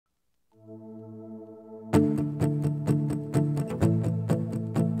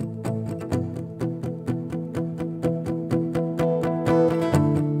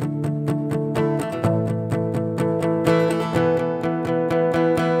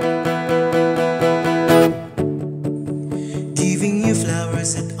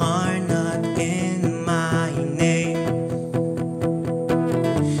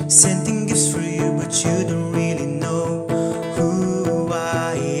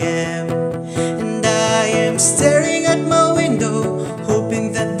staring at my window,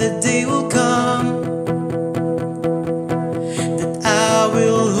 hoping that the day will come, that I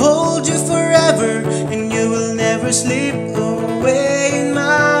will hold you forever and you will never slip away in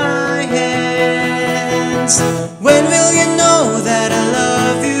my hands. When will you know that I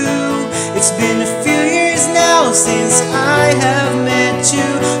love you? It's been a few years now since I have met you.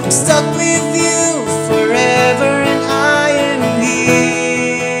 I'm stuck with you forever and I am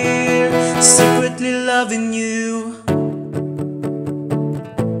here, secretly loving you.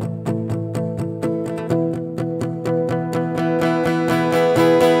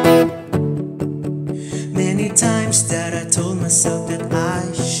 Many times that I told myself that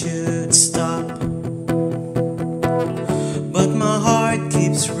I should stop, but my heart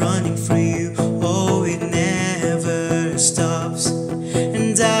keeps running for you. Oh, it never stops.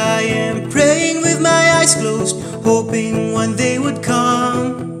 And I am praying with my eyes closed, hoping one day would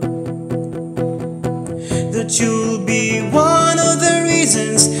come, that you'll be one of the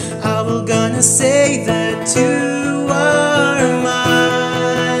reasons I will gonna say that you are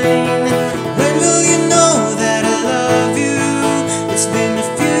mine. When will you know that I love you? It's been a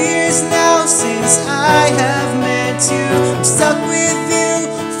few years now since I have met you. I'm stuck with you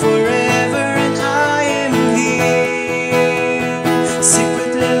forever and I am here,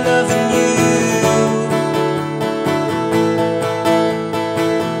 secretly loving you.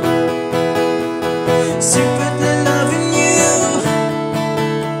 Secretly